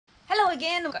Hello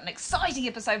again, I've got an exciting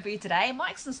episode for you today.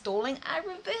 Mike's installing a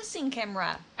reversing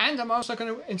camera. And I'm also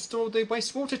going to install the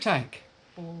wastewater tank.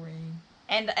 Boring.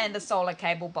 And a solar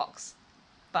cable box.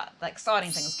 But the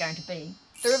exciting thing is going to be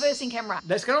the reversing camera.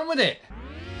 Let's get on with it.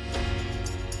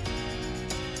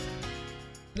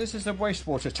 This is the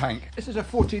wastewater tank. This is a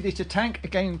 40-litre tank,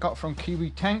 again got from Kiwi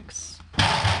Tanks.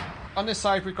 On this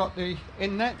side we've got the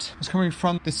inlet. It's coming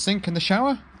from the sink in the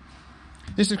shower.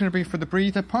 This is going to be for the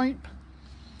breather pipe.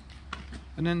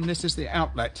 And then this is the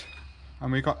outlet.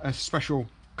 And we've got a special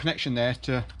connection there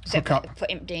to hook up. For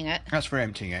emptying it? That's for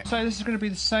emptying it. So this is going to be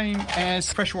the same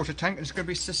as freshwater tank. It's going to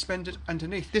be suspended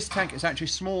underneath. This tank is actually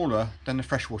smaller than the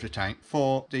freshwater tank.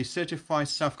 For the certified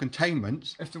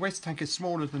self-containment, if the waste tank is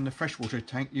smaller than the freshwater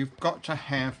tank, you've got to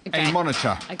have a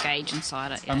monitor. A gauge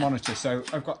inside it, yeah. A monitor. So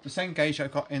I've got the same gauge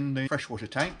I've got in the freshwater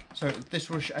tank. So this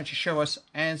will actually show us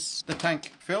as the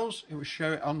tank fills, it will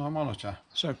show it on our monitor.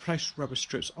 So place rubber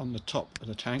strips on the top of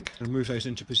the tank and move those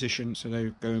into position so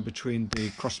they go in between the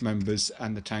cross members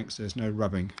and the tank, so there's no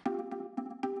rubbing.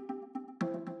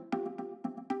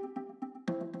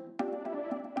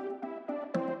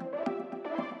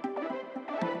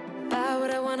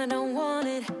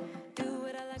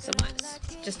 So Mike's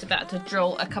just about to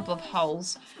drill a couple of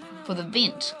holes for the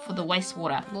vent for the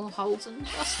wastewater. More holes in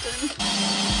Justin.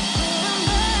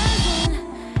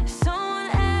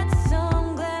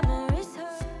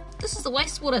 This is the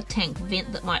wastewater tank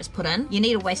vent that Mike's put in. You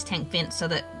need a waste tank vent so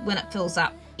that when it fills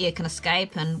up, air can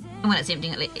escape, and when it's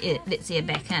emptying, it lets air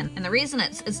back in. And the reason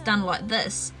it's done like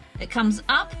this, it comes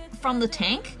up from the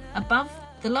tank above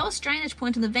the lowest drainage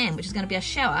point in the van, which is going to be a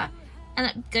shower, and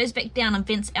it goes back down and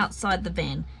vents outside the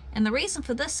van. And the reason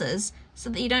for this is so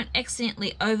that you don't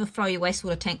accidentally overflow your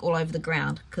wastewater tank all over the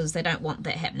ground, because they don't want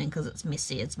that happening because it's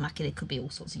messy, it's mucky, there could be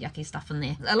all sorts of yucky stuff in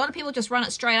there. A lot of people just run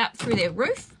it straight up through their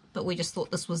roof, but we just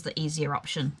thought this was the easier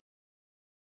option.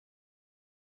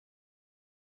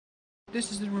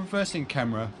 This is the reversing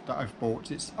camera that I've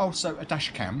bought. It's also a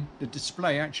dash cam. The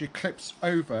display actually clips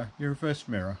over your reverse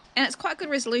mirror. And it's quite good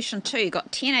resolution too. You've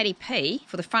got 1080p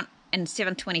for the front and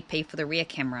 720p for the rear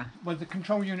camera. Well, the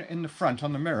control unit in the front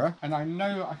on the mirror, and I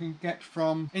know I can get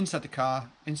from inside the car,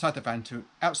 inside the van to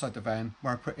outside the van,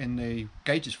 where I put in the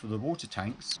gauges for the water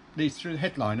tanks, leads through the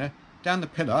headliner, down the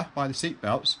pillar by the seat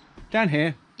belts, down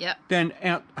here, yep, then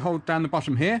out, hold down the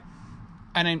bottom here,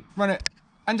 and then run it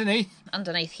underneath.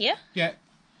 Underneath here? Yeah.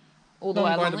 All the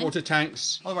way along by the water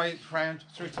tanks, all the way round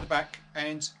through to the back,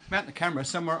 and mount the camera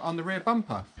somewhere on the rear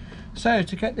bumper. So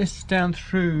to get this down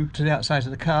through to the outside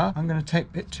of the car, I'm going to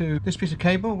tape it to this piece of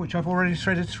cable, which I've already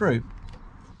threaded through.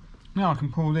 Now I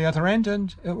can pull the other end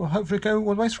and it will hopefully go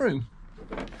all the way through.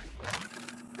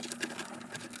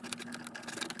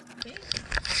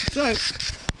 So,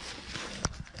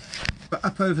 but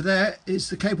up over there is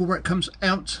the cable where it comes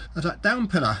out of that down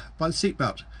pillar by the seat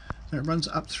belt. So it runs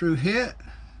up through here,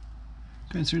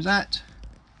 going through that,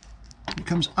 it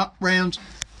comes up round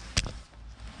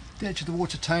the edge of the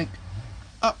water tank,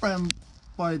 up round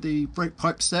by the brake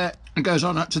pipes there, and goes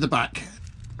on up to the back.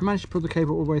 I managed to pull the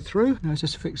cable all the way through. Now it's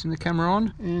just fixing the camera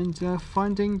on and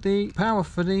finding the power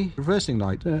for the reversing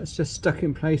light. It's just stuck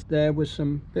in place there with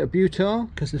some bit of butyl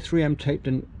because the 3M tape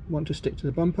didn't want to stick to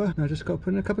the bumper. Now I just got to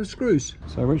put in a couple of screws.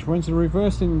 So which one's the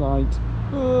reversing light?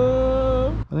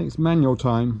 I think it's manual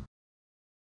time.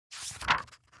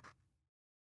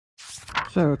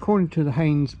 So according to the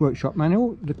Haynes workshop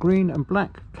manual, the green and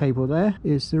black cable there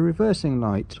is the reversing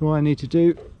light. So all I need to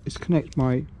do is connect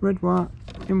my red wire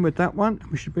in with that one, and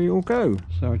we should be all go.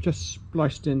 So I just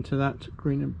spliced into that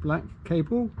green and black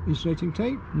cable, insulating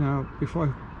tape. Now before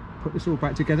I put this all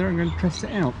back together, I'm going to test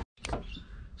it out.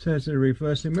 So there's the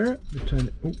reversing mirror. We turn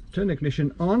the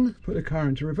ignition on, put the car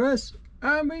into reverse,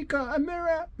 and we got a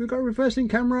mirror. We've got a reversing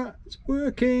camera. It's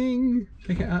working.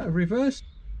 Take it out of reverse,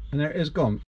 and there it is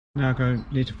gone. Now I'm going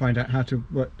to need to find out how to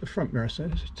work the front mirror. So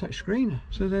there's a touch screen.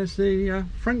 So there's the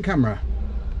front camera.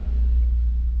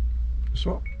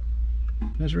 Swap.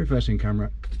 There's a reversing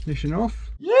camera. Ignition off.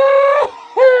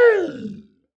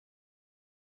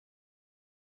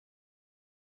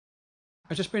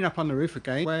 I've just been up on the roof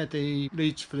again where the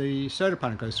leads for the solar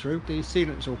panel goes through. The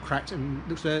sealant's all cracked and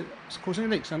looks like it's causing a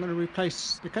leak, so I'm going to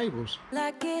replace the cables.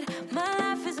 Like it, my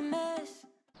life is a mess.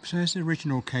 So there's the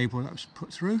original cable that was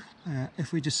put through.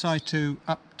 If we decide to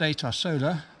update our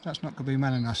solar, that's not going to be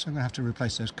man enough, so I'm going to have to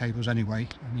replace those cables anyway.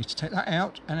 I need to take that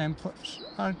out and then put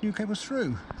our new cables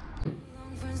through.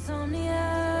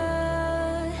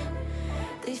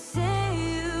 They say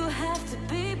you have to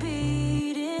be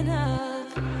beaten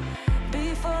up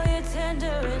before you're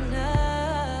tender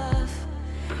enough.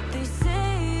 They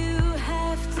say you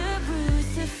have to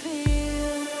bruise to feel.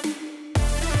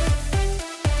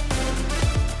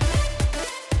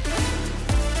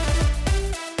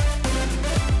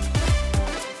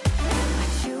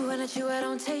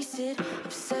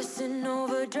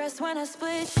 when I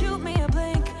split, shoot me a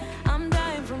blink. I'm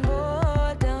dying from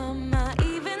boredom. I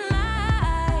even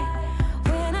lie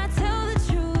when I tell the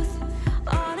truth.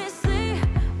 Honestly,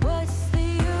 what's the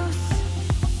use?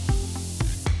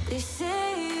 They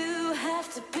say you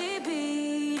have to be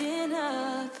beaten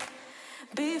up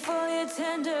before you're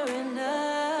tender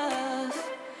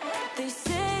enough. They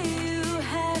say you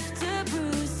have to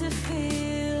bruise to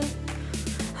feel.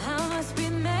 I must be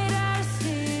made out of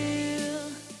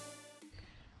steel.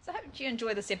 So I hope you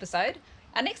enjoy this episode.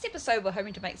 Our next episode, we're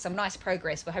hoping to make some nice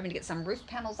progress. We're hoping to get some roof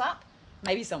panels up,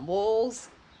 maybe some walls.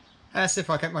 As if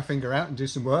I get my finger out and do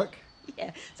some work.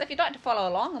 Yeah, so if you'd like to follow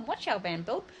along and watch our van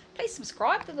build, please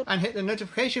subscribe to the... And hit the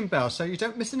notification bell so you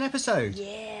don't miss an episode.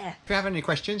 Yeah. If you have any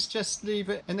questions, just leave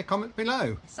it in the comment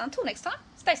below. So until next time,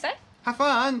 stay safe. Have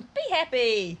fun! Be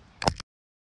happy.